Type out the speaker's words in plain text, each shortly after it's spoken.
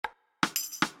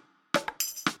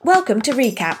Welcome to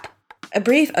Recap, a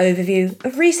brief overview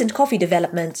of recent coffee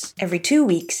developments every 2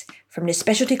 weeks from the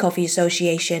Specialty Coffee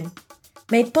Association,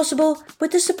 made possible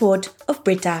with the support of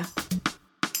Brita.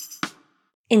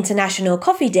 International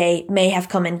Coffee Day may have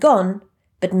come and gone,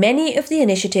 but many of the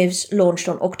initiatives launched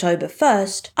on October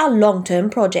 1st are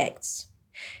long-term projects.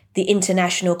 The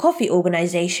International Coffee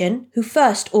Organization, who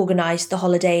first organized the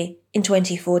holiday in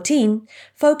 2014,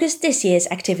 focused this year's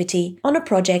activity on a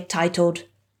project titled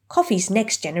Coffee's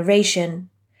Next Generation.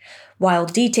 While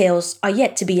details are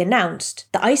yet to be announced,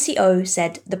 the ICO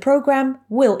said the program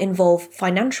will involve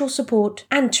financial support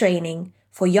and training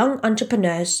for young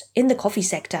entrepreneurs in the coffee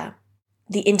sector.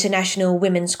 The International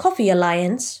Women's Coffee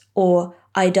Alliance, or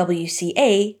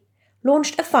IWCA,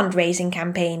 launched a fundraising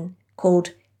campaign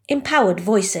called Empowered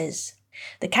Voices.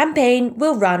 The campaign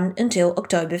will run until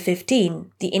October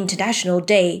 15, the International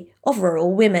Day of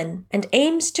Rural Women, and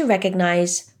aims to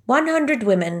recognize 100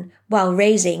 women while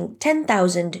raising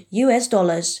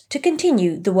 $10,000 to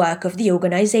continue the work of the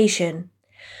organization.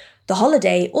 The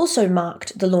holiday also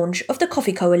marked the launch of the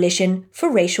Coffee Coalition for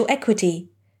Racial Equity,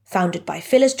 founded by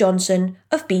Phyllis Johnson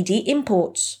of BD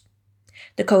Imports.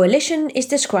 The coalition is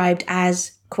described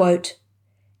as, quote,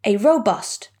 a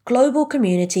robust global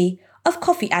community of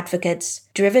coffee advocates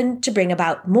driven to bring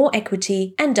about more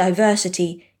equity and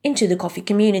diversity into the coffee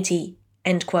community,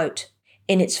 end quote.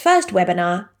 In its first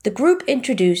webinar, the group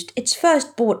introduced its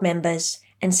first board members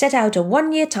and set out a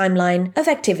 1-year timeline of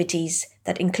activities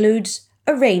that includes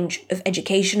a range of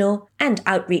educational and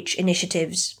outreach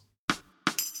initiatives.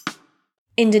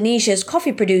 Indonesia's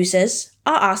coffee producers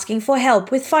are asking for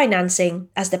help with financing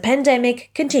as the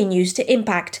pandemic continues to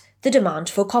impact the demand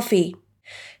for coffee.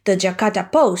 The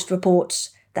Jakarta Post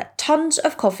reports that tons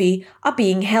of coffee are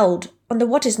being held under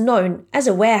what is known as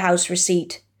a warehouse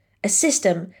receipt, a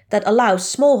system that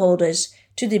allows smallholders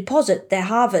to deposit their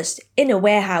harvest in a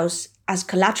warehouse as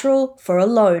collateral for a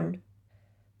loan.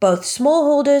 Both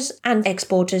smallholders and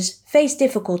exporters face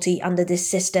difficulty under this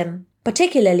system,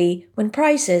 particularly when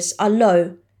prices are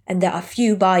low and there are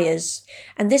few buyers,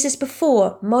 and this is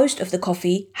before most of the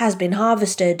coffee has been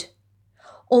harvested.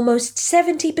 Almost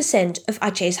 70% of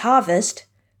Aceh's harvest,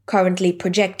 currently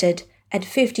projected at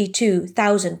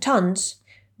 52,000 tons,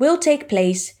 will take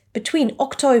place between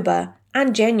October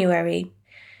and January.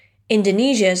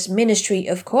 Indonesia's Ministry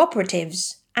of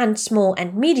Cooperatives and Small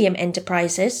and Medium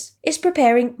Enterprises is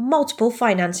preparing multiple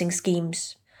financing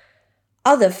schemes.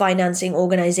 Other financing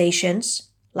organizations,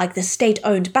 like the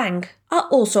state-owned bank, are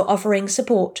also offering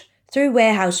support through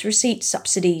warehouse receipt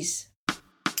subsidies.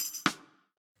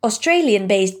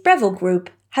 Australian-based Breville Group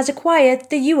has acquired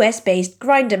the US-based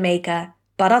grinder maker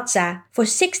Baratza for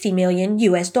 $60 million,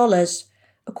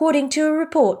 according to a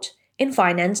report in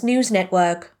Finance News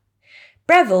Network.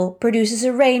 Breville produces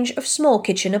a range of small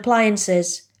kitchen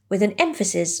appliances, with an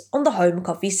emphasis on the home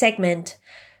coffee segment.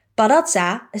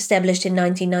 Baratza, established in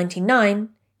 1999,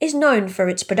 is known for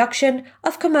its production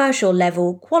of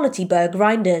commercial-level quality burr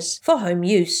grinders for home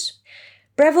use.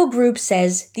 Breville Group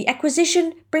says the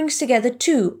acquisition brings together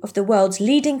two of the world's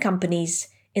leading companies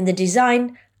in the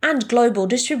design and global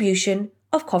distribution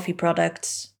of coffee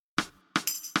products.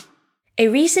 A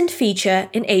recent feature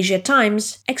in Asia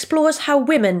Times explores how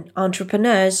women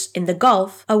entrepreneurs in the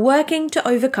Gulf are working to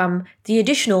overcome the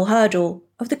additional hurdle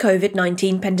of the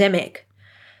COVID-19 pandemic.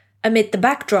 Amid the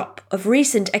backdrop of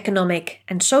recent economic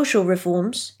and social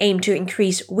reforms aimed to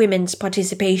increase women's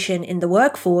participation in the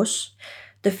workforce,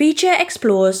 the feature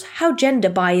explores how gender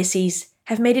biases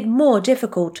have made it more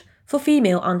difficult for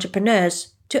female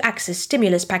entrepreneurs to access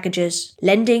stimulus packages,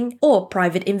 lending, or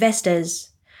private investors.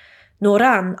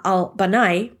 Noran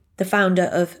Al-Banai, the founder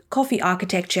of Coffee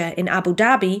Architecture in Abu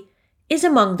Dhabi, is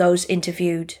among those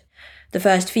interviewed. The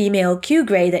first female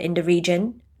Q-grader in the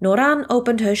region, Noran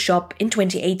opened her shop in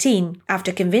 2018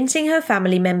 after convincing her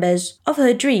family members of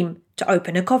her dream to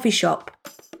open a coffee shop.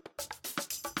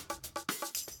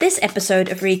 This episode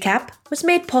of Recap was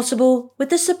made possible with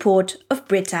the support of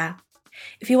Brita.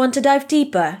 If you want to dive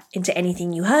deeper into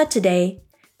anything you heard today,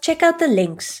 check out the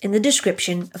links in the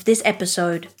description of this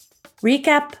episode.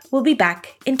 Recap will be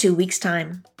back in 2 weeks'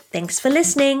 time. Thanks for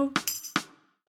listening.